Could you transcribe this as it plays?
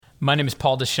My name is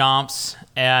Paul Deschamps,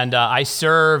 and I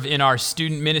serve in our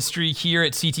student ministry here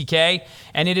at CTK,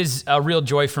 and it is a real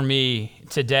joy for me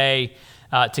today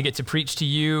to get to preach to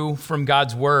you from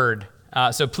God's Word.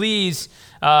 So please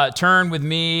turn with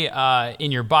me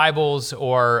in your Bibles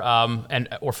or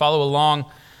follow along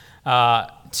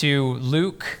to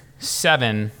Luke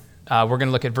 7. We're going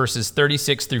to look at verses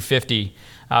 36 through 50.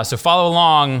 So follow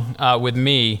along with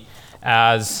me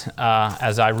as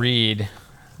I read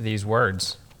these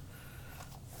words.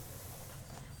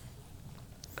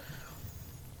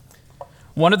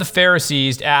 One of the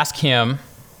Pharisees asked him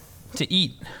to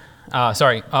eat. One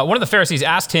of the Pharisees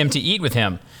asked him to eat with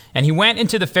him, and he went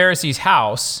into the Pharisee's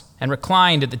house and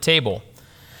reclined at the table.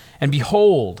 And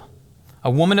behold,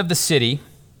 a woman of the city,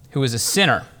 who was a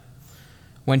sinner,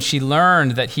 when she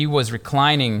learned that he was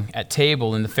reclining at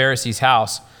table in the Pharisee's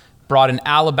house, brought an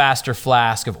alabaster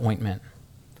flask of ointment,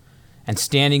 and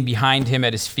standing behind him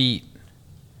at his feet,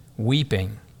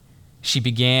 weeping, she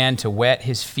began to wet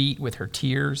his feet with her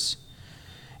tears,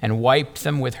 and wiped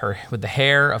them with the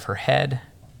hair of her head,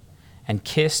 and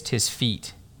kissed his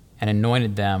feet, and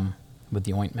anointed them with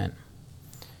the ointment.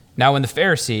 Now when the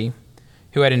Pharisee,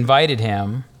 who had invited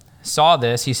him, saw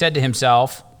this, he said to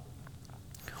himself,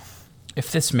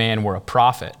 "If this man were a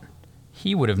prophet,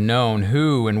 he would have known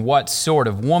who and what sort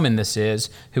of woman this is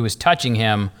who is touching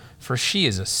him, for she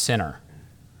is a sinner."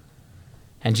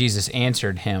 And Jesus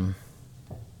answering him,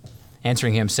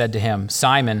 said to him,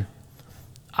 "Simon,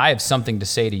 I have something to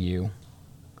say to you."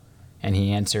 And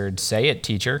he answered, "Say it,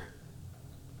 teacher."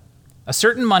 A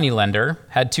certain moneylender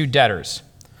had two debtors.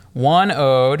 One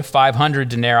owed 500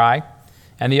 denarii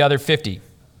and the other 50.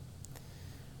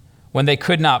 When they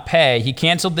could not pay, he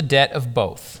canceled the debt of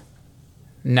both.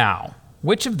 Now,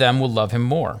 which of them will love him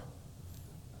more?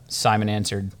 Simon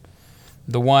answered,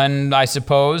 "The one, I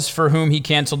suppose, for whom he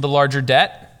canceled the larger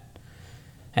debt."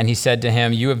 And he said to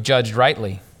him, "You have judged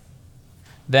rightly."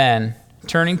 Then,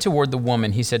 turning toward the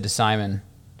woman, he said to Simon,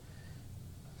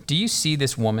 "Do you see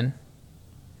this woman?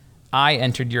 I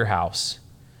entered your house.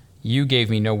 You gave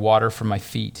me no water for my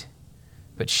feet,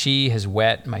 but she has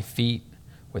wet my feet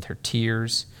with her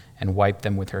tears and wiped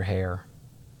them with her hair.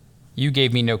 You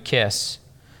gave me no kiss,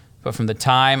 but from the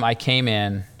time I came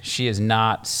in, she has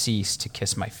not ceased to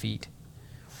kiss my feet.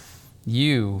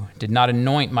 You did not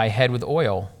anoint my head with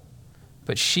oil,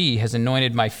 but she has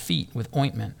anointed my feet with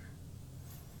ointment.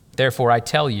 Therefore I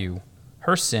tell you,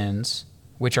 her sins,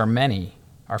 which are many,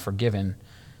 are forgiven,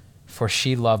 for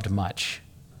she loved much.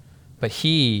 But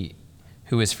he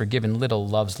who is forgiven little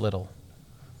loves little."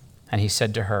 And he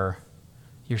said to her,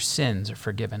 "Your sins are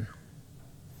forgiven."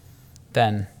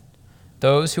 Then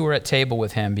those who were at table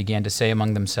with him began to say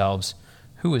among themselves,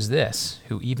 "Who is this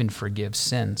who even forgives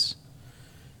sins?"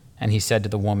 And he said to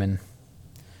the woman,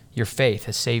 "Your faith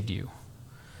has saved you.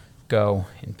 Go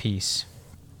in peace."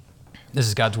 This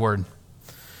is God's word.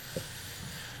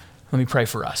 Let me pray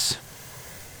for us.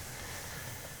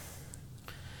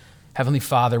 Heavenly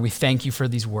Father, we thank you for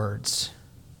these words.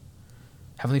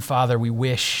 Heavenly Father, we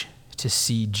wish to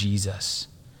see Jesus.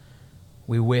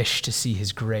 We wish to see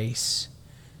his grace.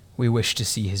 We wish to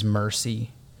see his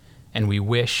mercy. And we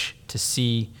wish to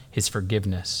see his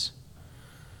forgiveness.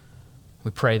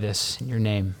 We pray this in your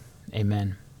name.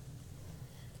 Amen.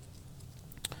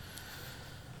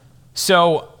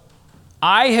 So,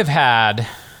 I have had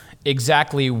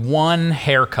exactly one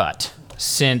haircut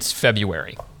since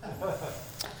February.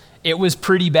 It was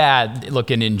pretty bad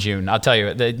looking in June, I'll tell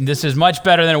you. This is much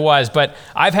better than it was, but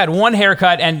I've had one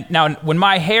haircut, and now when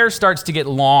my hair starts to get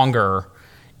longer,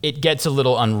 it gets a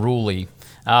little unruly.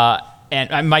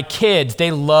 And my kids,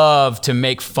 they love to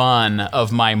make fun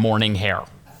of my morning hair.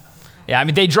 Yeah, I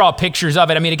mean, they draw pictures of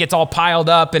it. I mean, it gets all piled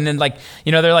up, and then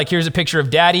they're like, here's a picture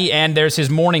of Daddy, and there's his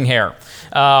morning hair.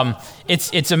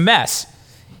 It's a mess.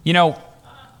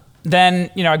 Then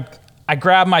I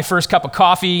grab my first cup of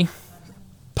coffee,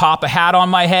 pop a hat on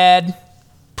my head,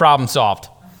 problem solved.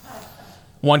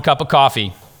 1 cup of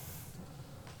coffee,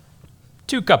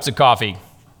 2 cups of coffee,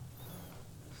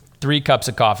 3 cups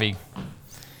of coffee.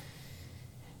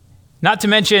 Not to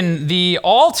mention the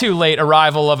all too late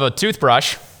arrival of a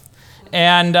toothbrush.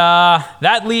 And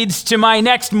that leads to my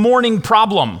next morning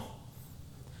problem.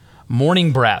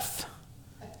 Morning breath.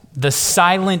 The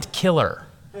silent killer.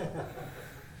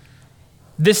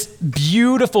 This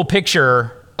beautiful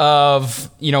picture of,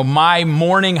 my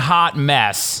morning hot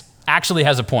mess actually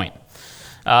has a point.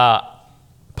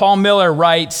 Paul Miller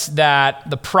writes that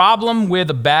the problem with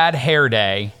a bad hair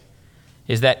day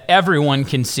is that everyone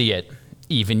can see it,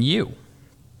 even you.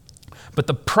 But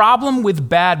the problem with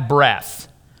bad breath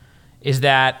is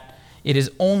that it is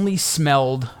only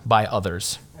smelled by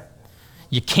others.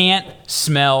 You can't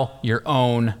smell your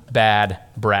own bad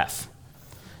breath.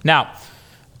 Now,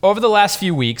 over the last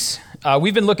few weeks,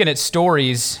 we've been looking at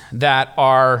stories that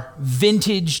are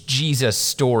vintage Jesus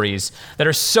stories that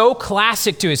are so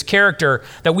classic to his character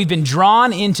that we've been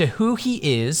drawn into who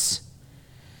he is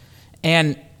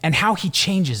and how he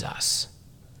changes us.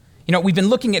 You know, we've been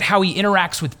looking at how he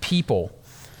interacts with people.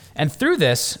 And through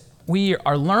this, we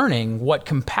are learning what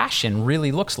compassion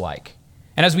really looks like.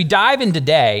 And as we dive in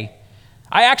today,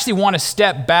 I actually want to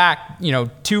step back,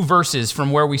 2 verses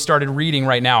from where we started reading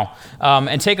right now,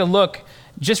 and take a look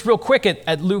just real quick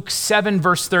at Luke 7,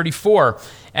 verse 34.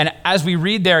 And as we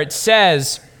read there, it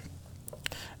says,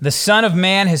 "The Son of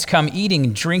Man has come eating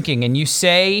and drinking, and you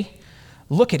say,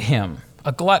 'Look at him,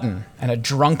 a glutton and a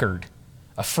drunkard,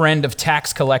 a friend of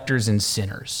tax collectors and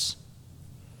sinners.'"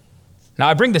 Now,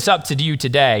 I bring this up to you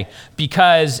today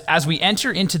because as we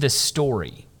enter into this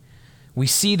story, we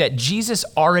see that Jesus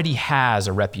already has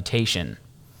a reputation,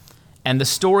 and the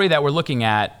story that we're looking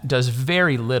at does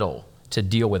very little to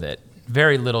deal with it,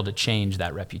 very little to change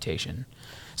that reputation.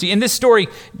 See, in this story,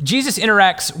 Jesus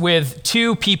interacts with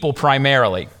 2 people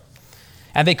primarily,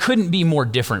 and they couldn't be more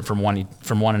different from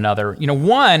one another.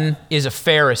 One is a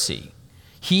Pharisee.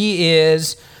 He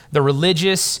is the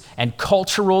religious and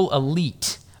cultural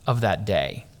elite of that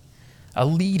day, a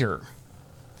leader.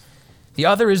 The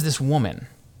other is this woman,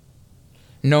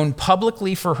 known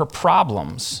publicly for her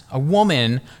problems, a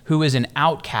woman who is an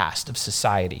outcast of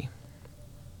society.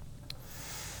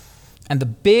 And the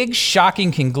big,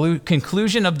 shocking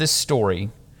conclusion of this story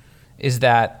is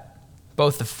that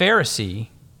both the Pharisee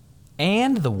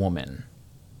and the woman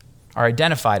are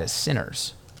identified as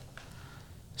sinners.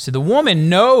 So the woman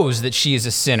knows that she is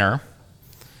a sinner,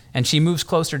 and she moves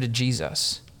closer to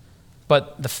Jesus.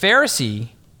 But the Pharisee,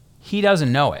 he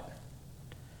doesn't know it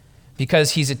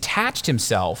because he's attached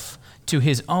himself to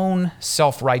his own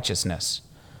self-righteousness.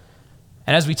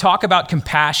 And as we talk about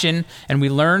compassion and we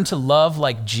learn to love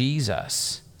like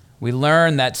Jesus, we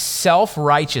learn that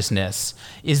self-righteousness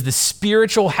is the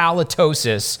spiritual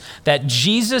halitosis that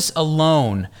Jesus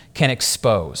alone can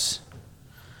expose.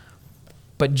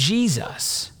 But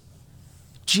Jesus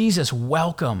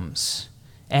welcomes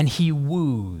and he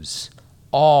woos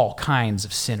all kinds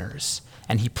of sinners,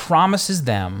 and he promises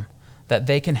them that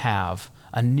they can have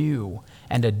a new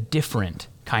and a different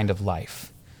kind of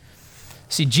life.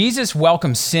 See, Jesus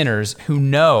welcomes sinners who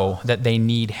know that they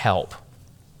need help.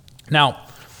 Now,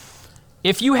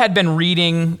 if you had been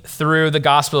reading through the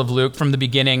Gospel of Luke from the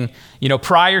beginning,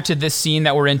 prior to this scene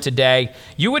that we're in today,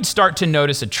 you would start to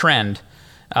notice a trend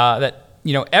that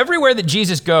everywhere that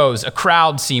Jesus goes, a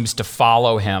crowd seems to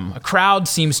follow him. A crowd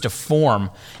seems to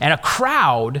form. And a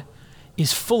crowd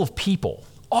is full of people,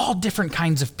 all different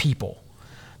kinds of people.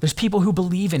 There's people who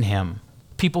believe in him,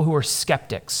 people who are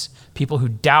skeptics, people who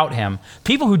doubt him,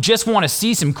 people who just want to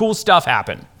see some cool stuff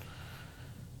happen.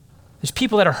 There's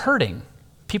people that are hurting,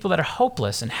 people that are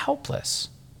hopeless and helpless.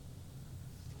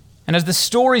 And as the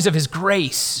stories of his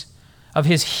grace, of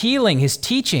his healing, his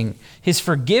teaching, his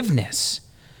forgiveness,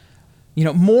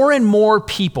 more and more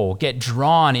people get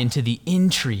drawn into the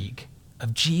intrigue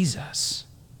of Jesus.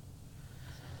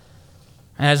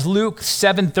 And as Luke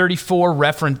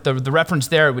 7:34 the reference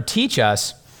there would teach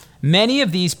us, many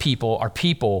of these people are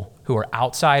people who are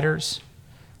outsiders,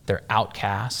 they're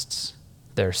outcasts,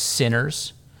 they're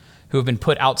sinners who have been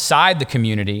put outside the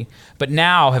community, but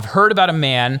now have heard about a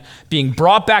man being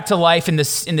brought back to life in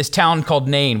this town called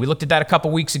Nain. We looked at that a couple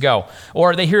weeks ago.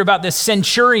 Or they hear about this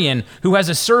centurion who has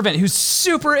a servant who's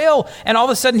super ill, and all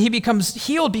of a sudden he becomes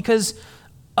healed because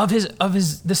of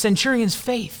the centurion's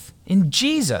faith in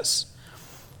Jesus.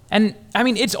 And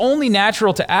it's only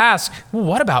natural to ask, well,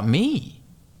 what about me?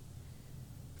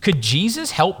 Could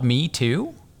Jesus help me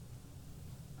too?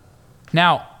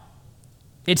 Now,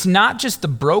 it's not just the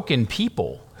broken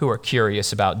people who are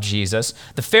curious about Jesus.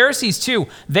 The Pharisees too,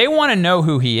 they want to know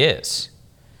who he is.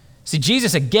 See,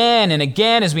 Jesus again and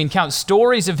again, as we encounter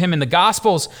stories of him in the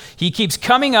Gospels, he keeps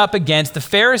coming up against the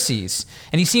Pharisees,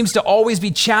 and he seems to always be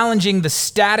challenging the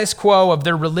status quo of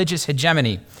their religious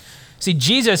hegemony. See,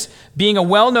 Jesus, being a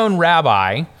well-known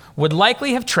rabbi, would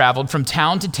likely have traveled from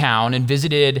town to town and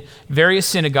visited various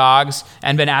synagogues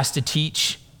and been asked to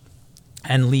teach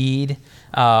and lead.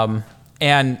 And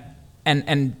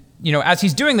as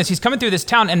he's doing this, he's coming through this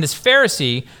town, and this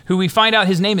Pharisee, who we find out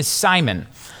his name is Simon.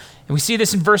 And we see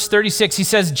this in verse 36. He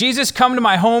says, "Jesus, come to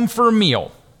my home for a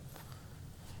meal."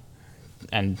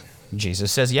 And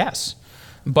Jesus says yes.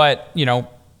 But,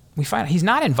 we find out he's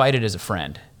not invited as a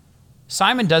friend.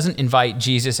 Simon doesn't invite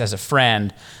Jesus as a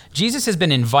friend. Jesus has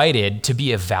been invited to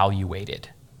be evaluated.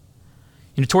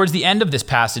 Towards the end of this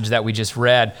passage that we just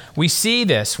read, we see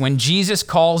this when Jesus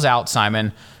calls out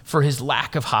Simon for his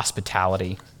lack of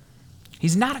hospitality.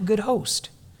 He's not a good host.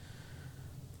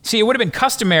 See, it would have been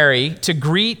customary to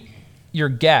greet your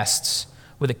guests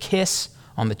with a kiss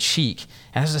on the cheek,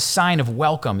 and as a sign of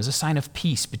welcome, as a sign of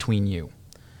peace between you.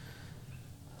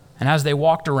 And as they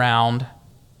walked around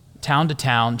town to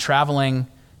town, traveling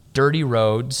dirty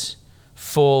roads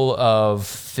full of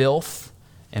filth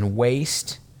and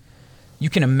waste, you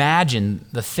can imagine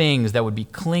the things that would be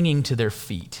clinging to their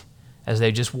feet as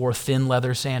they just wore thin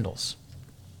leather sandals.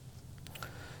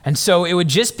 And so it would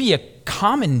just be a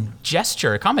common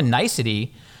gesture, a common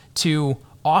nicety to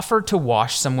offer to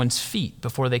wash someone's feet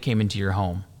before they came into your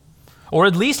home. Or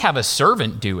at least have a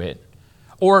servant do it.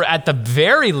 Or at the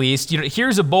very least,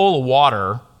 here's a bowl of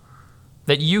water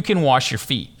that you can wash your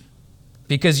feet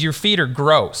because your feet are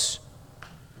gross.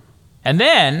 And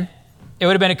then it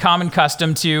would have been a common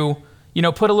custom to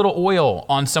put a little oil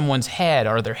on someone's head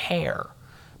or their hair,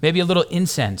 maybe a little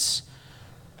incense.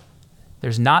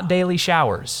 There's not daily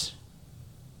showers.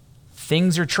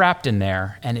 Things are trapped in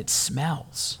there, and it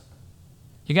smells.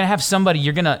 You're going to have somebody,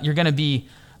 you're going to be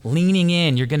leaning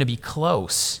in, you're going to be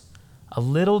close. A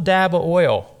little dab of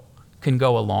oil can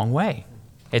go a long way.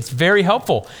 It's very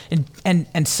helpful.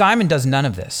 And Simon does none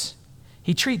of this.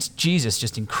 He treats Jesus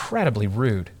just incredibly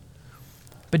rude.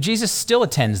 But Jesus still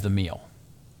attends the meal.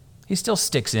 He still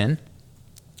sticks in.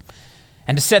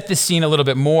 And to set this scene a little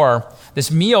bit more,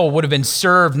 this meal would have been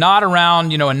served not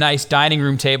around, a nice dining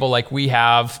room table like we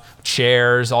have,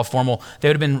 chairs, all formal. They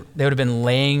would have been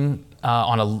laying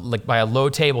by a low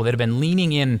table. They'd have been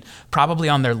leaning in, probably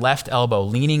on their left elbow,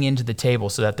 leaning into the table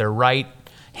so that their right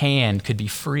hand could be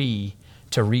free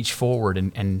to reach forward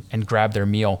and grab their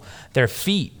meal. Their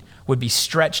feet would be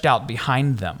stretched out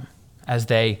behind them as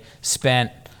they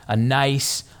spent a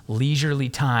nice, leisurely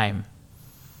time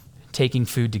taking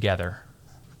food together,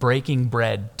 breaking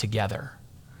bread together.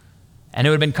 And it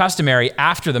would have been customary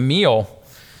after the meal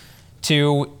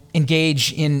to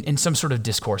engage in some sort of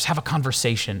discourse, have a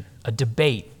conversation, a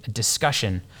debate, a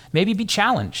discussion, maybe be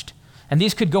challenged. And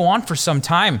these could go on for some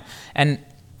time. And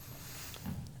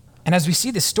as we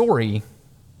see the story,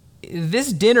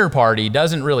 this dinner party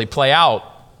doesn't really play out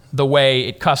the way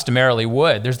it customarily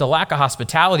would. There's the lack of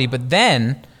hospitality, but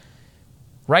then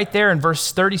right there in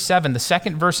verse 37, the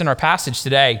second verse in our passage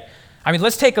today,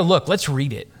 let's take a look. Let's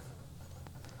read it.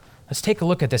 Let's take a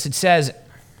look at this. It says,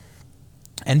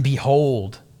 and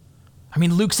behold.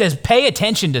 Luke says, pay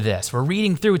attention to this. We're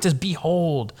reading through. It says,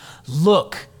 behold,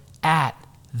 look at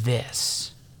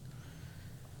this.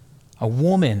 A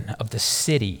woman of the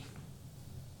city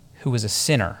who was a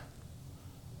sinner,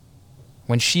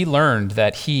 when she learned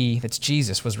that that's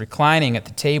Jesus, was reclining at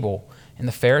the table in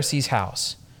the Pharisee's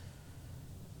house,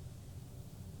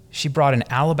 she brought an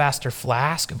alabaster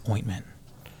flask of ointment,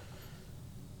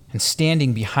 and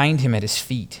standing behind him at his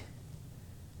feet,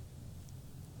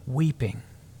 weeping,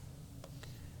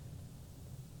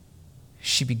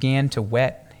 she began to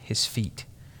wet his feet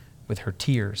with her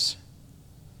tears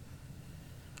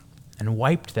and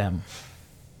wiped them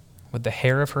with the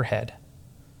hair of her head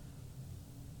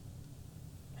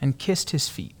and kissed his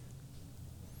feet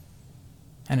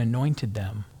and anointed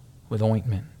them with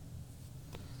ointment.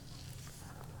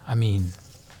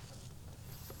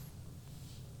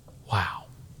 Wow.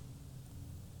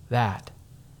 That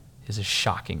is a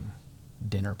shocking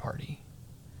dinner party.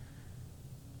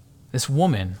 This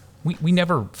woman, we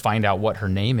never find out what her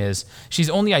name is. She's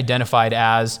only identified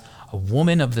as a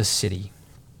woman of the city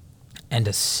and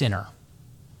a sinner.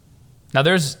 Now,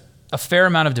 there's a fair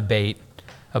amount of debate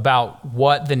about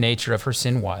what the nature of her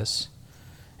sin was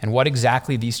and what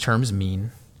exactly these terms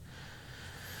mean.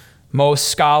 Most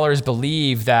scholars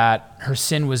believe that her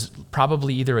sin was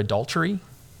probably either adultery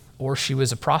or she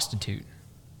was a prostitute.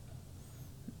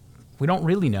 We don't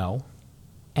really know,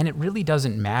 and it really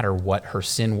doesn't matter what her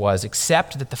sin was,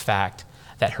 except that the fact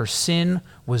that her sin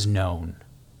was known.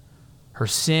 Her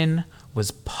sin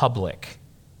was public.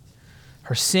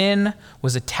 Her sin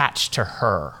was attached to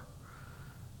her.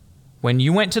 When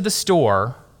you went to the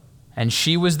store and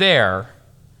she was there,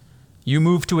 you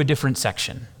moved to a different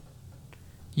section.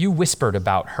 You whispered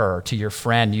about her to your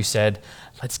friend. You said,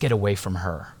 let's get away from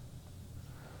her.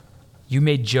 You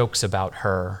made jokes about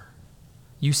her.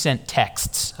 You sent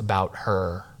texts about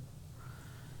her.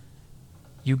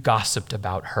 You gossiped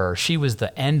about her. She was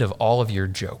the end of all of your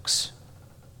jokes.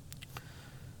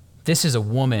 This is a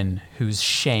woman whose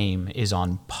shame is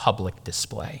on public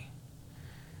display.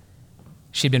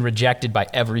 She'd been rejected by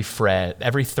every thread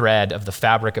of the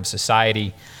fabric of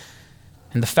society.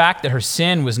 And the fact that her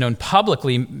sin was known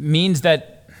publicly means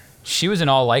that she was in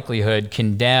all likelihood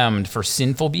condemned for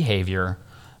sinful behavior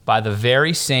by the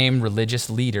very same religious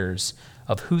leaders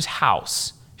of whose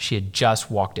house she had just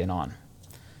walked in on.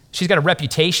 She's got a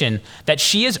reputation that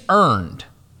she has earned.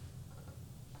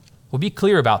 We'll be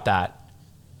clear about that,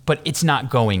 but it's not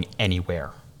going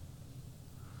anywhere.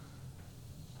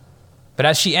 But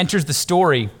as she enters the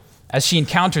story, as she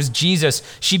encounters Jesus,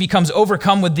 she becomes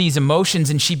overcome with these emotions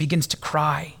and she begins to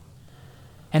cry.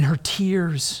 And her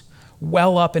tears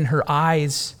well up in her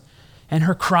eyes, and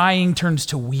her crying turns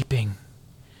to weeping,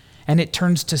 and it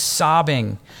turns to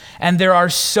sobbing. And there are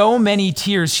so many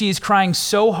tears. She is crying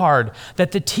so hard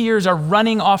that the tears are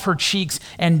running off her cheeks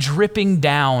and dripping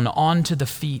down onto the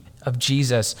feet of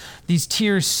Jesus. These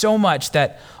tears so much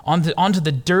that onto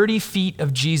the dirty feet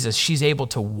of Jesus, she's able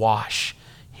to wash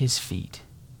his feet.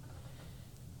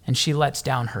 And she lets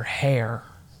down her hair.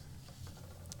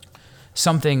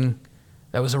 Something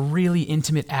that was a really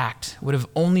intimate act would have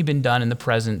only been done in the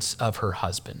presence of her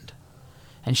husband.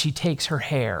 And she takes her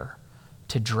hair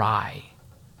to dry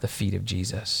the feet of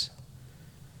Jesus.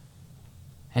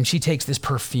 And she takes this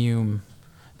perfume,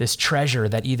 this treasure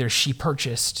that either she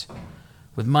purchased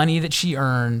with money that she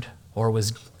earned or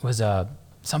was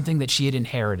something that she had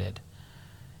inherited,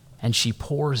 and she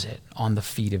pours it on the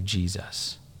feet of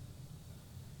Jesus,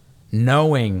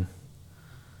 knowing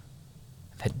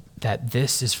that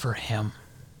this is for him.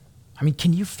 I mean,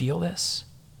 can you feel this?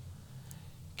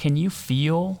 Can you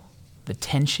feel the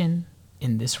tension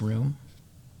in this room?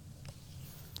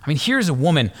 I mean, here's a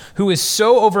woman who is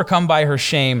so overcome by her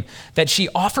shame that she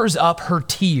offers up her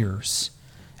tears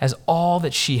as all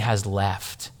that she has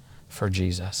left for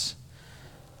Jesus.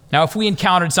 Now, if we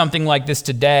encountered something like this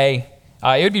today,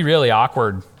 it would be really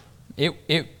awkward.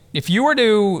 If you were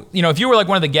like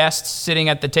one of the guests sitting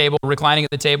at the table, reclining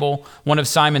at the table, one of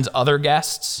Simon's other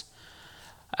guests,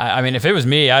 I mean, if it was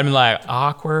me, I'd be like,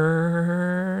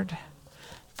 awkward.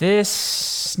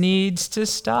 This needs to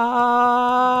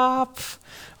stop.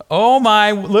 Oh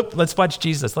my, look, let's watch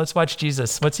Jesus. Let's watch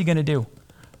Jesus. What's he going to do?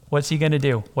 What's he going to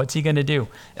do? What's he going to do?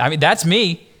 I mean, that's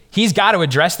me. He's got to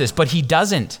address this, but he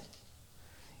doesn't.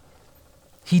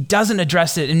 He doesn't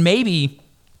address it. And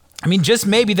just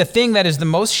maybe the thing that is the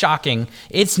most shocking,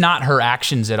 it's not her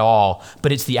actions at all,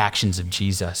 but it's the actions of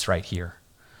Jesus right here.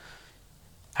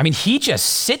 I mean, he just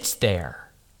sits there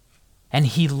and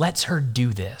he lets her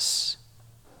do this.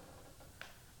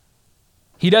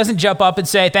 He doesn't jump up and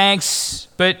say, thanks,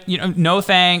 but no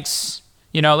thanks.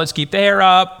 Let's keep the hair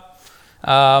up.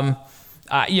 I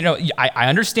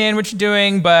understand what you're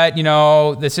doing, but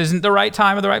this isn't the right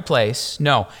time or the right place.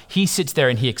 No, he sits there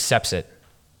and he accepts it.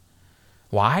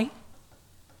 Why?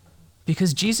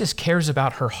 Because Jesus cares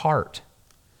about her heart.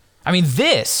 I mean,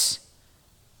 this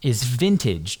is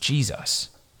vintage Jesus.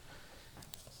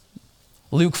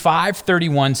 Luke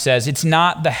 5:31 says, it's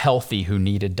not the healthy who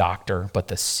need a doctor, but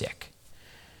the sick.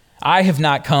 I have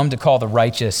not come to call the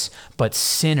righteous, but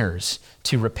sinners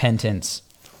to repentance.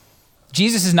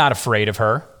 Jesus is not afraid of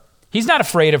her. He's not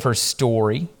afraid of her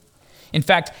story. In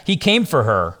fact, he came for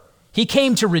her. He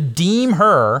came to redeem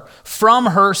her from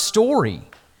her story.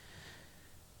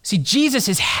 See, Jesus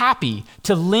is happy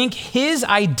to link his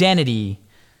identity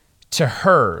to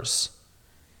hers,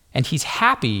 and he's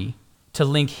happy to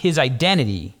link his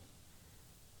identity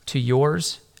to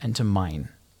yours and to mine.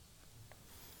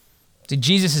 See,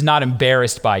 Jesus is not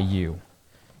embarrassed by you.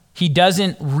 He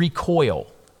doesn't recoil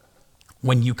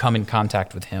when you come in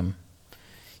contact with him.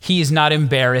 He is not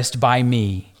embarrassed by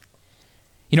me.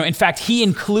 In fact, he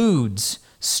includes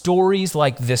stories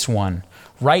like this one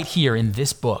right here in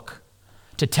this book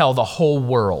to tell the whole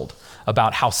world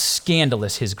about how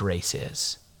scandalous his grace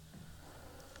is.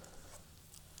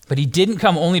 But he didn't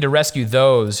come only to rescue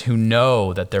those who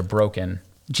know that they're broken.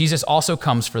 Jesus also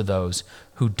comes for those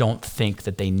who don't think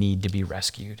that they need to be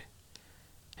rescued.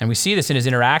 And we see this in his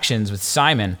interactions with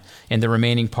Simon in the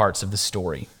remaining parts of the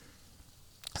story.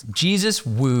 Jesus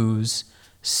woos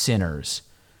sinners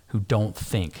who don't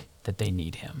think that they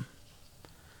need him.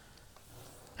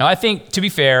 Now, I think, to be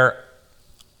fair,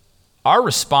 our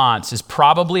response is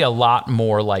probably a lot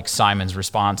more like Simon's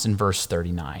response in verse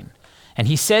 39. And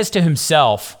he says to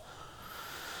himself,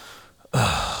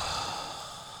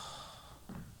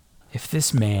 if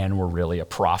this man were really a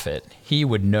prophet, he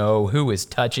would know who is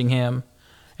touching him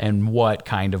and what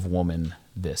kind of woman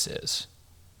this is.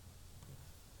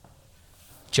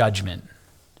 Judgment,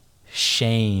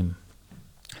 shame,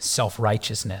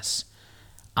 self-righteousness.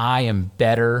 I am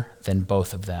better than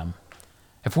both of them.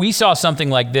 If we saw something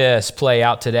like this play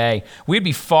out today, we'd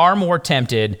be far more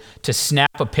tempted to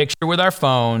snap a picture with our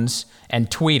phones and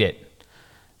tweet it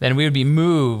than we would be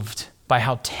moved by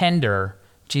how tender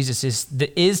Jesus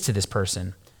is to this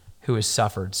person who has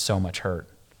suffered so much hurt.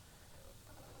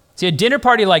 See, a dinner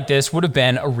party like this would have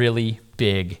been a really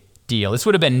big deal. This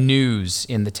would have been news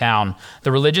in the town.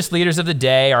 The religious leaders of the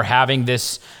day are having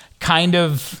this kind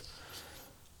of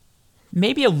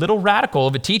maybe a little radical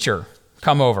of a teacher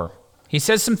come over. He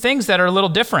says some things that are a little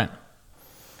different.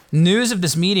 News of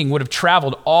this meeting would have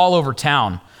traveled all over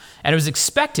town, and it was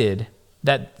expected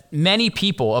that many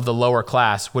people of the lower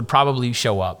class would probably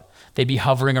show up. They'd be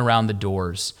hovering around the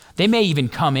doors. They may even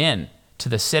come in to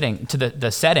the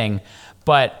setting,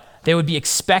 but they would be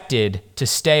expected to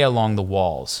stay along the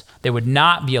walls. They would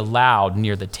not be allowed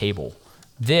near the table.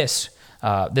 This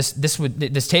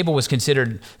table was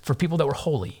considered for people that were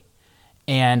holy,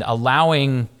 and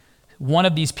allowing one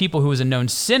of these people who was a known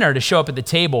sinner to show up at the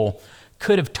table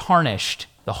could have tarnished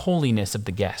the holiness of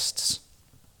the guests.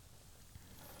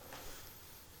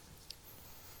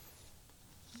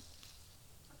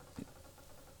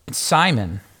 And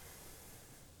Simon,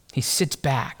 he sits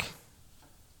back,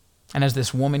 and as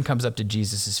this woman comes up to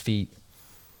Jesus' feet,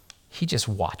 he just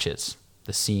watches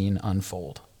the scene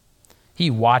unfold. He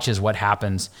watches what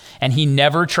happens, and he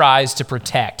never tries to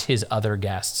protect his other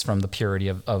guests from the purity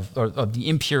of the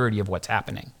impurity of what's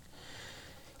happening.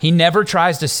 He never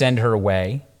tries to send her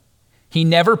away. He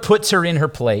never puts her in her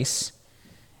place.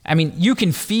 I mean, you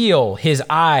can feel his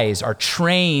eyes are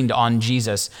trained on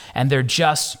Jesus, and they're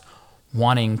just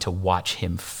wanting to watch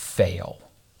him fail.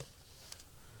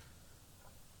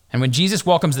 And when Jesus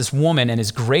welcomes this woman and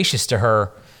is gracious to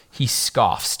her, he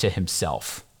scoffs to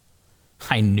himself.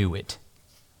 I knew it.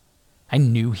 I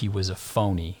knew he was a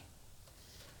phony.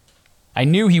 I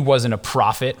knew he wasn't a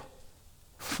prophet.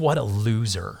 What a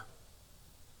loser.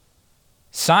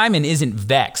 Simon isn't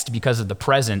vexed because of the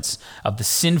presence of the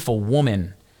sinful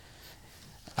woman.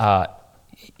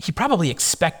 He probably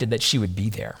expected that she would be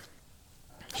there.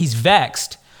 He's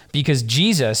vexed because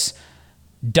Jesus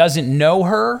doesn't know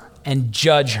her and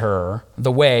judge her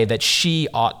the way that she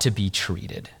ought to be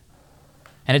treated.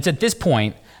 And it's at this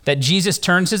point that Jesus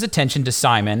turns his attention to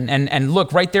Simon. And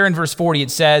look, right there in verse 40, it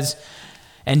says,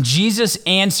 "And Jesus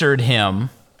answered him,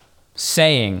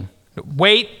 saying,"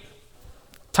 wait,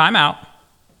 time out.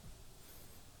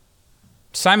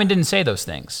 Simon didn't say those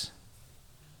things.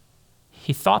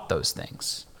 He thought those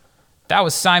things. That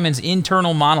was Simon's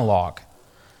internal monologue.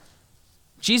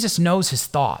 Jesus knows his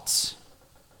thoughts.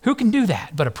 Who can do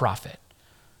that but a prophet?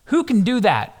 Who can do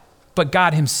that but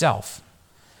God himself?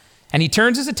 And he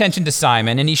turns his attention to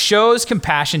Simon, and he shows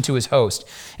compassion to his host.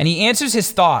 And he answers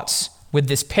his thoughts with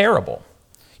this parable.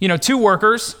 You know, two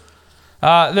workers,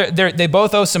 they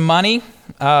both owe some money.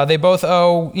 They both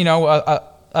owe,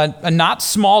 a not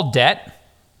small debt.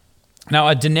 Now,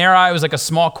 a denarii was like a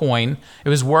small coin. It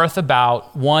was worth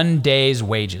about 1 day's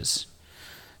wages.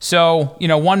 So,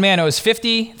 one man owes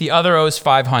 50, the other owes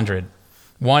 500.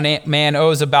 One man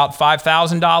owes about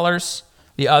 $5,000.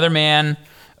 The other man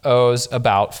owes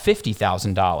about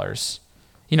 $50,000.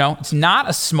 It's not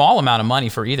a small amount of money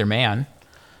for either man.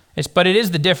 But it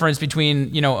is the difference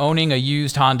between, owning a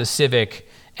used Honda Civic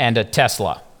and a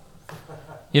Tesla.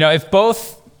 If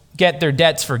both get their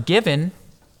debts forgiven,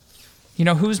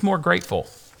 who's more grateful?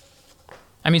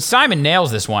 I mean, Simon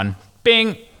nails this one.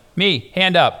 Bing, me,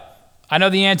 hand up. I know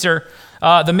the answer.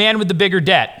 The man with the bigger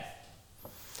debt.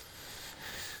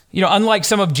 Unlike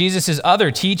some of Jesus'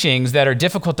 other teachings that are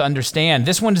difficult to understand,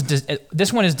 this one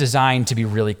is designed to be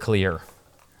really clear.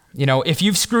 If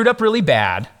you've screwed up really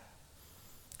bad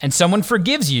and someone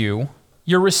forgives you,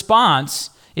 your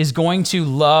response is going to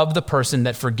love the person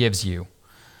that forgives you.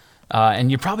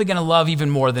 And you're probably going to love even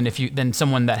more than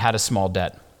someone that had a small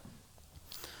debt.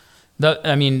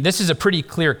 This is a pretty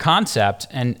clear concept,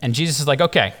 and Jesus is like,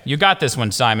 okay, you got this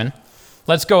one, Simon.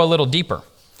 Let's go a little deeper.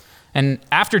 And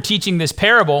after teaching this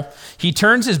parable, he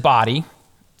turns his body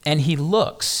and he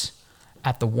looks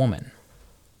at the woman.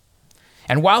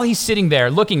 And while he's sitting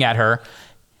there looking at her,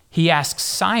 he asks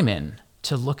Simon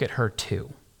to look at her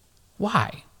too.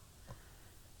 Why?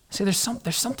 See, there's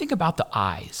something about the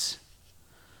eyes.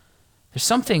 There's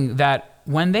something that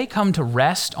when they come to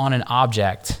rest on an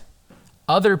object,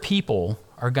 other people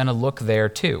are going to look there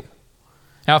too.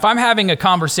 Now, if I'm having a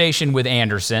conversation with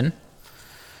Anderson,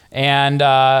 and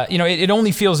it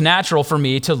only feels natural for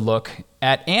me to look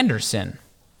at Anderson.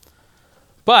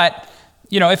 But,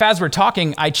 if as we're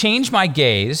talking, I change my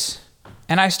gaze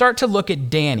and I start to look at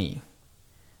Danny,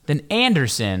 then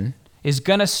Anderson is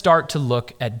going to start to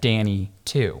look at Danny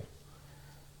too.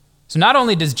 So not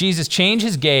only does Jesus change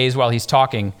his gaze while he's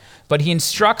talking, but he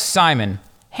instructs Simon,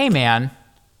 hey man,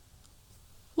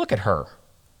 look at her.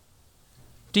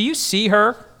 Do you see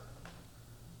her?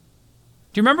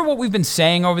 Do you remember what we've been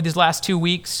saying over these last 2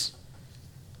 weeks?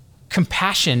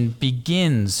 Compassion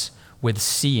begins with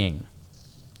seeing.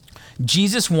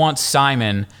 Jesus wants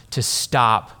Simon to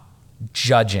stop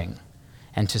judging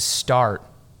and to start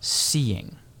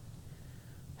seeing.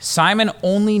 Simon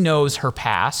only knows her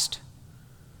past,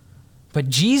 but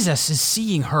Jesus is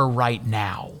seeing her right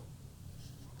now.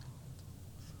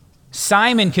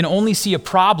 Simon can only see a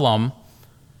problem,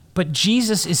 but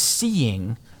Jesus is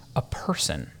seeing a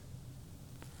person.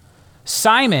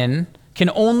 Simon can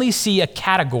only see a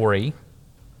category,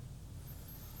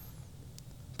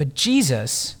 but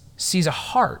Jesus sees a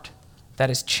heart that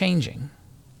is changing.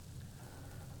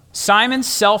 Simon's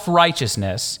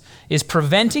self-righteousness is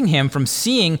preventing him from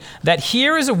seeing that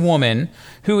here is a woman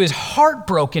who is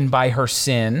heartbroken by her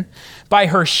sin, by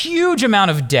her huge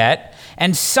amount of debt,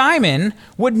 and Simon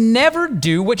would never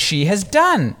do what she has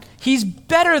done. He's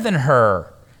better than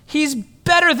her. He's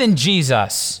better than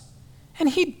Jesus. And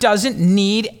he doesn't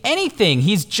need anything.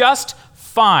 He's just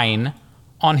fine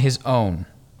on his own.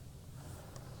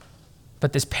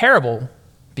 But this parable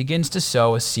begins to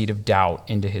sow a seed of doubt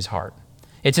into his heart.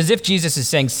 It's as if Jesus is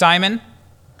saying, Simon,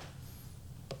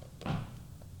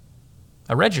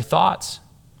 I read your thoughts.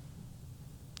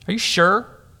 Are you sure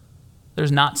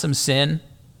there's not some sin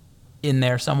in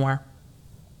there somewhere?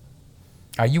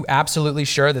 Are you absolutely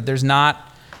sure that there's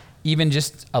not even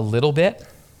just a little bit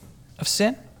of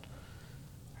sin?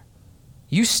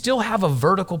 You still have a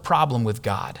vertical problem with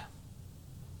God.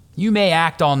 You may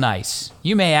act all nice.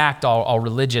 You may act all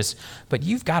religious, but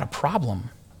you've got a problem.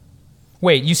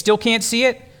 Wait, you still can't see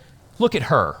it? Look at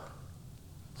her.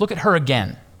 Look at her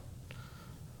again.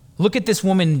 Look at this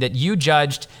woman that you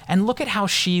judged, and look at how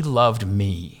she loved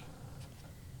me.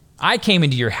 I came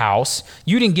into your house.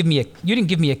 You didn't give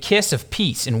me a kiss of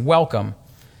peace and welcome,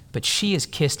 but she has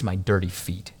kissed my dirty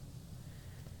feet.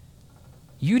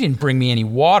 You didn't bring me any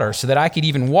water so that I could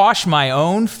even wash my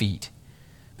own feet,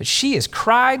 but she has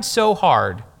cried so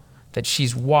hard that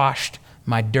she's washed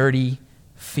my dirty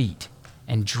feet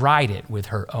and dried it with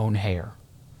her own hair.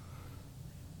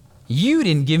 You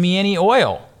didn't give me any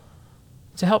oil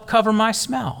to help cover my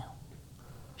smell.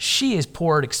 She has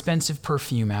poured expensive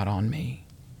perfume out on me.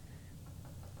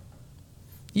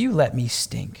 You let me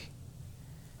stink.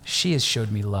 She has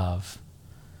showed me love.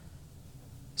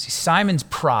 See, Simon's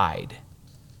pride,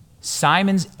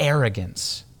 Simon's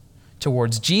arrogance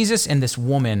towards Jesus and this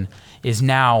woman is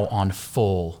now on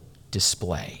full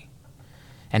display.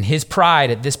 And his pride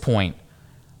at this point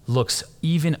looks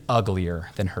even uglier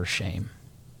than her shame.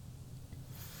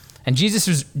 And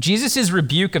Jesus'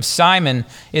 rebuke of Simon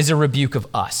is a rebuke of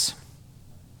us.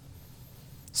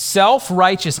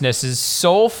 Self-righteousness'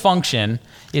 sole function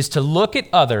is to look at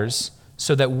others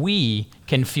so that we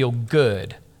can feel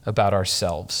good about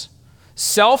ourselves.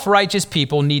 Self-righteous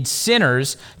people need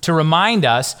sinners to remind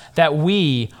us that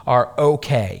we are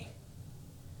okay.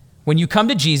 When you come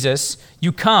to Jesus,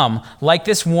 you come like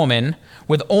this woman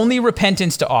with only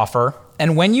repentance to offer.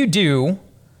 And when you do,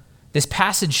 this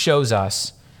passage shows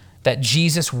us that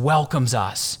Jesus welcomes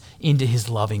us into his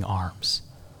loving arms.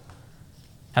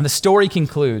 And the story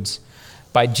concludes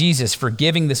by Jesus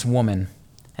forgiving this woman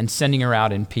and sending her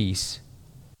out in peace.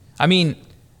 I mean,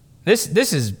 this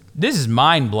is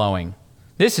mind-blowing.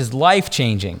 This is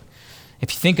life-changing.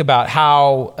 If you think about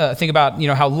how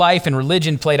life and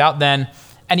religion played out then,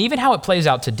 and even how it plays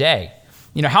out today.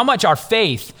 How much our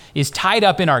faith is tied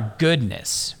up in our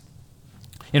goodness,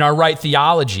 in our right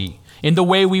theology, in the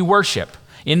way we worship,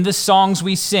 in the songs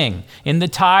we sing, in the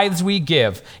tithes we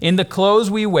give, in the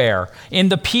clothes we wear, in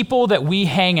the people that we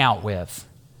hang out with.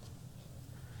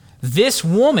 This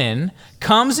woman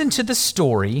comes into the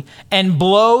story and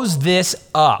blows this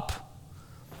up.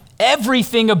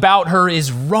 Everything about her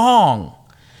is wrong.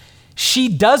 She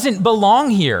doesn't belong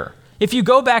here. If you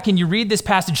go back and you read this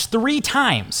passage 3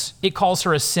 times, it calls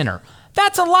her a sinner.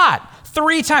 That's a lot.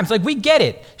 3 times. We get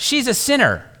it. She's a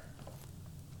sinner.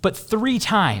 But 3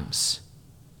 times,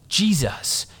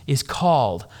 Jesus is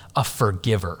called a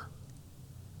forgiver.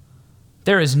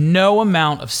 There is no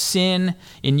amount of sin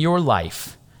in your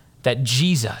life that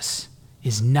Jesus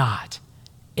is not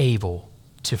able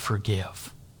to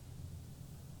forgive.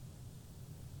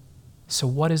 So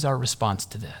what is our response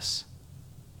to this?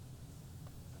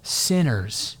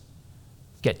 Sinners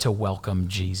get to welcome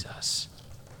Jesus.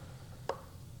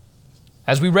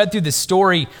 As we read through this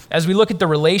story, as we look at the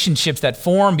relationships that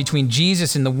form between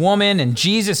Jesus and the woman and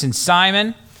Jesus and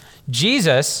Simon,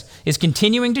 Jesus is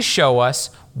continuing to show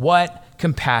us what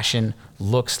compassion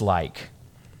looks like.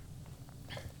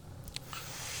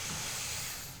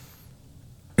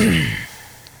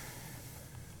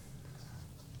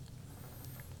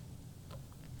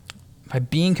 By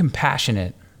being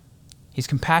compassionate, he's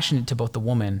compassionate to both the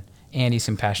woman and he's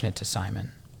compassionate to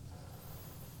Simon.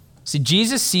 See,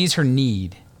 Jesus sees her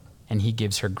need and he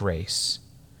gives her grace.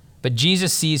 But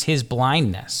Jesus sees his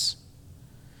blindness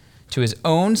to his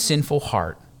own sinful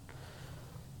heart.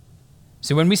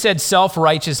 So when we said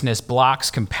self-righteousness blocks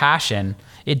compassion,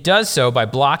 it does so by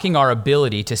blocking our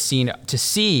ability to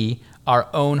see our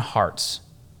own hearts.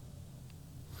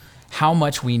 How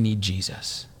much we need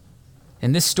Jesus.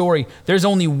 In this story, there's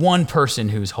only one person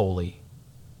who's holy.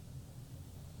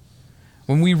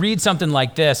 When we read something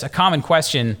like this, a common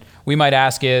question we might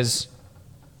ask is,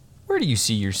 where do you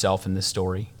see yourself in this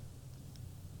story?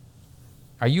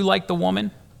 Are you like the woman?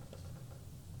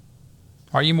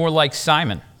 Are you more like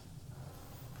Simon?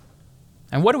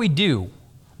 And what do we do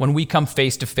when we come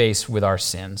face to face with our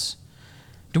sins?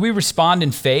 Do we respond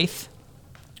in faith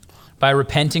by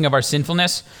repenting of our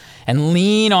sinfulness and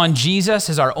lean on Jesus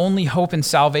as our only hope and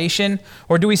salvation?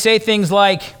 Or do we say things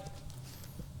like,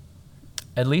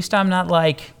 at least I'm not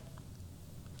like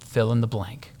fill in the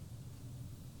blank.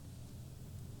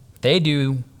 They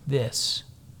do this,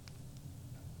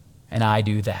 and I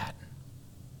do that.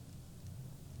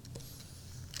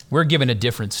 We're given a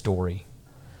different story.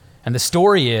 And the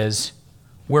story is,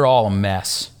 we're all a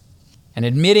mess. And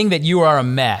admitting that you are a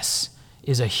mess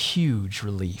is a huge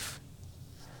relief.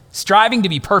 Striving to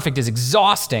be perfect is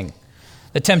exhausting.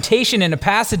 The temptation in a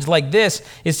passage like this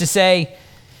is to say,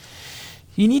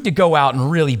 you need to go out and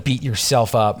really beat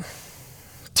yourself up.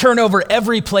 Turn over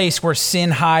every place where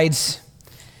sin hides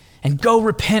and go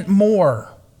repent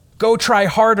more. Go try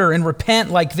harder and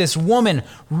repent like this woman.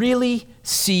 Really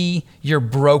see your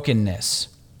brokenness.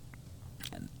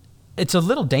 It's a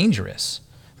little dangerous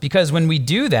because when we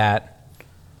do that,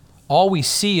 all we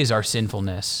see is our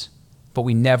sinfulness, but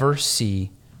we never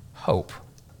see hope.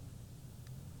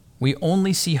 We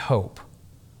only see hope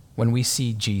when we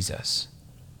see Jesus.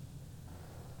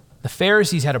 The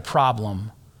Pharisees had a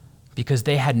problem because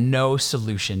they had no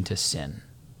solution to sin.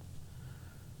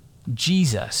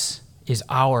 Jesus is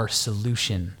our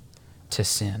solution to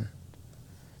sin.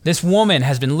 This woman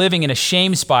has been living in a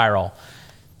shame spiral.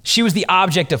 She was the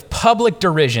object of public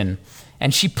derision,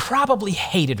 and she probably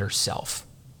hated herself.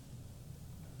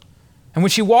 And when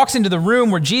she walks into the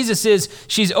room where Jesus is,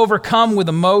 she's overcome with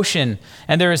emotion,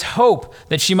 and there is hope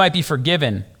that she might be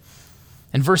forgiven.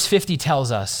 And verse 50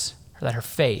 tells us that her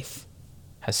faith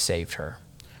has saved her.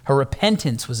 Her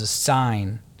repentance was a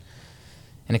sign,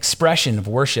 an expression of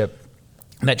worship,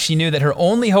 that she knew that her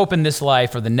only hope in this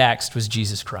life or the next was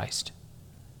Jesus Christ.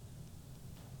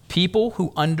 People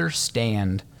who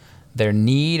understand their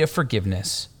need of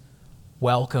forgiveness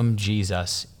welcome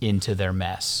Jesus into their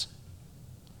mess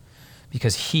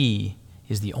because he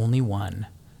is the only one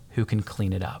who can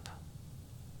clean it up.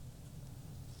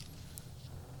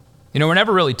 You know, we're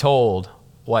never really told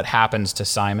what happens to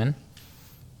Simon.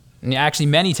 And actually,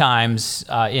 many times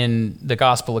in the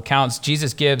gospel accounts,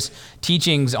 Jesus gives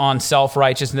teachings on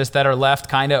self-righteousness that are left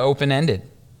kind of open-ended.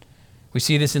 We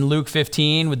see this in Luke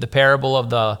 15 with the parable of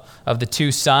the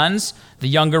two sons. The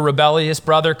younger rebellious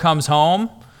brother comes home,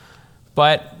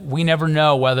 but we never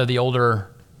know whether the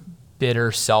older,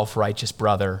 bitter, self-righteous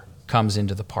brother comes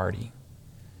into the party.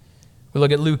 We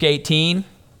look at Luke 18,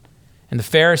 and the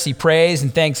Pharisee prays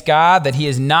and thanks God that he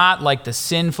is not like the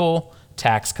sinful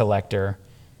tax collector.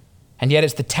 And yet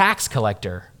it's the tax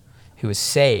collector who is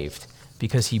saved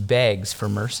because he begs for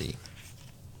mercy.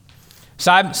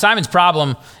 Simon's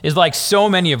problem is like so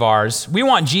many of ours. We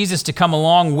want Jesus to come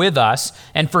along with us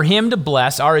and for him to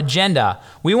bless our agenda.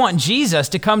 We want Jesus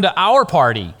to come to our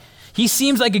party. He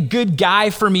seems like a good guy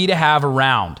for me to have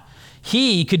around.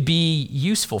 He could be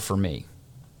useful for me.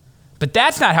 But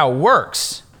that's not how it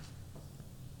works.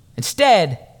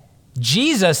 Instead,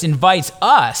 Jesus invites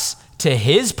us to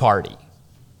his party.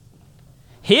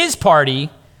 His party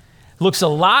looks a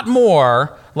lot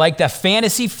more like the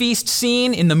fantasy feast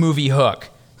scene in the movie Hook.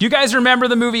 Do you guys remember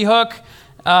the movie Hook?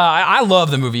 I love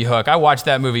the movie Hook. I watch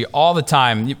that movie all the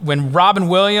time. When Robin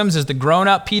Williams is the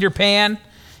grown-up Peter Pan,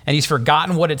 and he's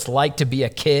forgotten what it's like to be a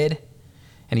kid,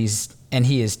 and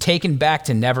he is taken back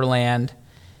to Neverland,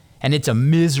 and it's a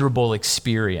miserable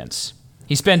experience.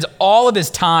 He spends all of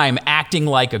his time acting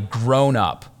like a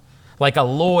grown-up, like a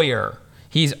lawyer.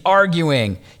 He's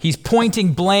arguing. He's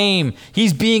pointing blame.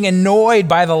 He's being annoyed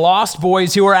by the Lost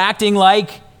Boys who are acting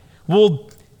like, well,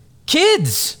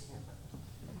 kids.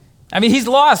 I mean, he's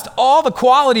lost all the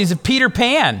qualities of Peter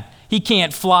Pan. He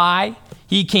can't fly.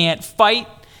 He can't fight.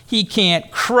 He can't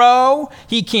crow.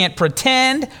 He can't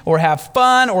pretend or have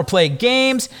fun or play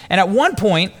games. And at one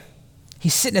point,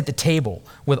 he's sitting at the table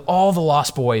with all the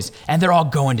Lost Boys, and they're all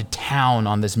going to town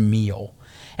on this meal.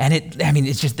 And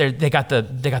it's just they got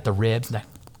the ribs, and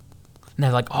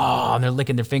they're like, oh, and they're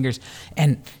licking their fingers.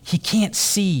 And he can't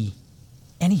see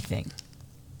anything.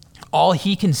 All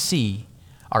he can see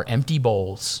are empty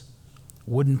bowls,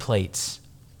 wooden plates,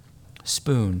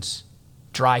 spoons,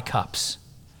 dry cups.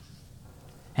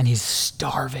 And he's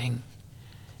starving.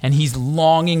 And he's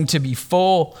longing to be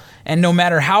full. And no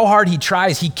matter how hard he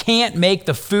tries, he can't make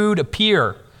the food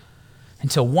appear.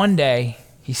 Until one day,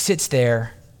 he sits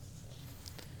there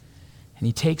and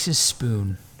he takes his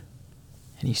spoon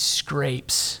and he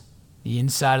scrapes the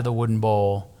inside of the wooden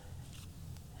bowl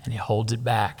and he holds it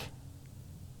back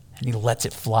and he lets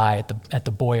it fly at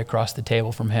the boy across the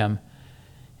table from him.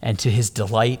 And to his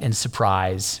delight and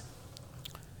surprise,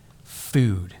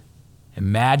 food,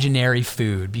 imaginary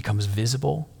food, becomes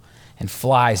visible and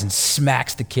flies and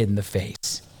smacks the kid in the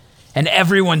face. And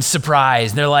everyone's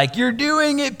surprised. They're like, "You're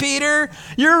doing it, Peter.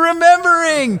 You're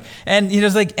remembering." And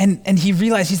and he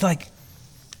realized, he's like,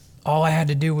 all I had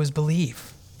to do was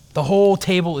believe. The whole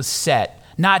table is set,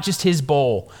 not just his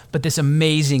bowl, but this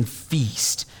amazing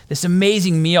feast, this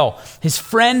amazing meal. His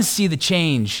friends see the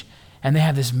change, and they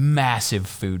have this massive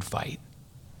food fight.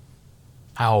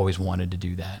 I always wanted to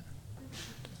do that.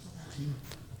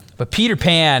 But Peter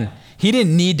Pan, he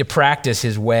didn't need to practice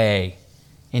his way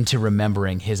into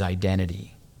remembering his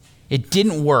identity. It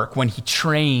didn't work when he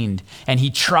trained and he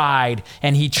tried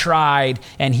and he tried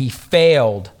and he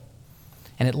failed.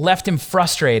 And it left him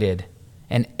frustrated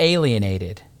and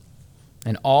alienated.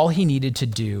 And all he needed to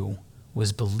do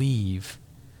was believe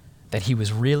that he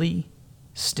was really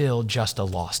still just a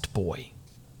lost boy.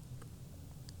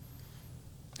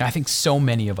 And I think so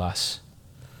many of us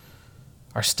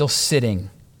are still sitting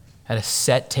at a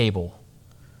set table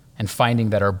and finding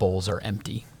that our bowls are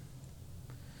empty.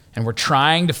 And we're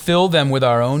trying to fill them with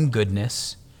our own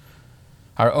goodness,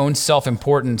 our own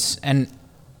self-importance, and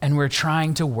we're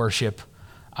trying to worship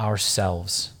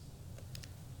ourselves.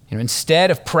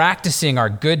 Instead of practicing our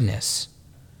goodness,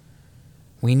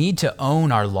 we need to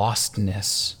own our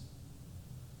lostness.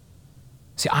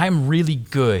 See, I'm really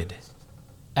good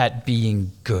at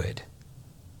being good.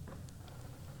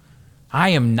 I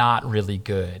am not really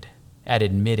good at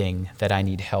admitting that I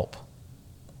need help.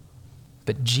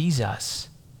 But Jesus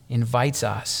invites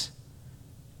us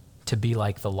to be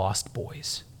like the lost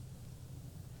boys.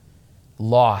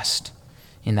 Lost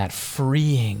in that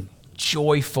freeing,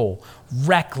 joyful,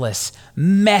 reckless,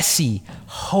 messy,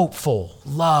 hopeful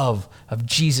love of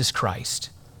Jesus Christ.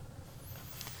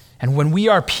 And when we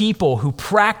are people who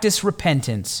practice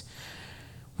repentance,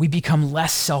 we become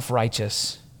less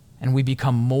self-righteous and we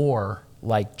become more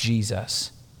like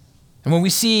Jesus. And when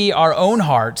we see our own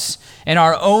hearts and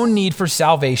our own need for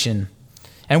salvation,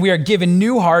 and we are given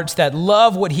new hearts that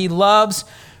love what he loves,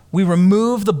 we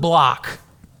remove the block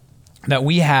that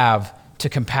we have to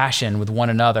compassion with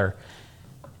one another,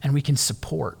 and we can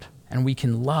support and we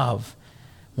can love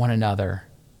one another.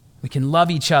 We can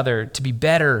love each other to be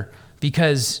better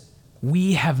because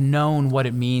we have known what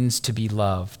it means to be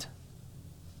loved.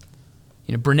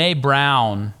 Brené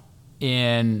Brown,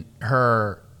 in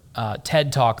her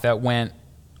TED Talk that went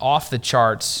off the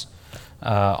charts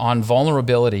on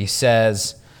vulnerability,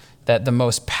 says that the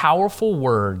most powerful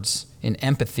words in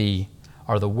empathy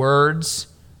are the words,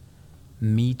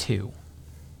 "me too."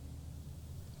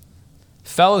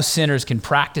 Fellow sinners can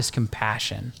practice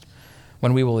compassion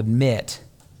when we will admit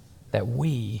that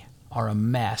we are a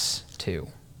mess too,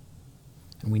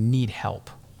 and we need help.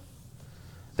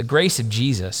 The grace of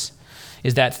Jesus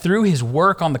is that through his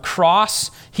work on the cross,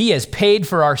 he has paid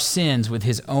for our sins with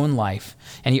his own life,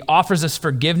 and he offers us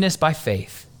forgiveness by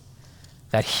faith,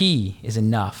 that he is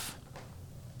enough.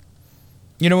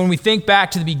 When we think back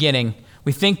to the beginning,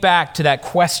 we think back to that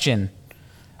question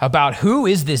about who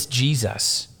is this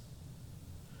Jesus?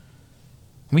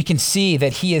 We can see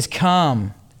that he has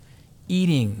come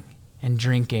eating and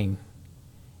drinking,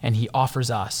 and he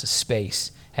offers us a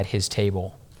space at his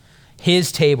table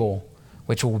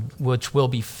which will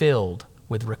be filled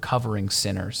with recovering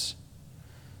sinners,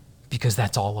 because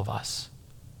that's all of us.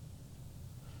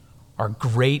 Our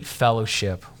great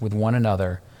fellowship with one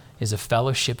another is a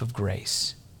fellowship of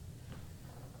grace.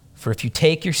 For if you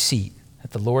take your seat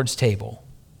at the Lord's table,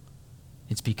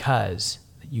 it's because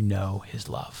that you know his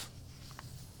love.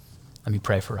 Let me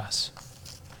pray for us.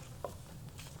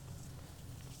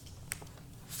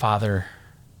 Father,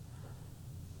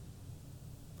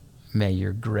 may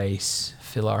your grace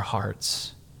fill our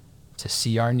hearts to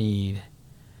see our need,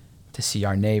 to see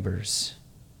our neighbors,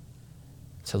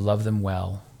 to love them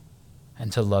well,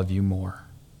 and to love you more.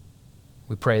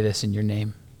 We pray this in your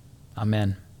name.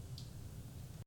 Amen.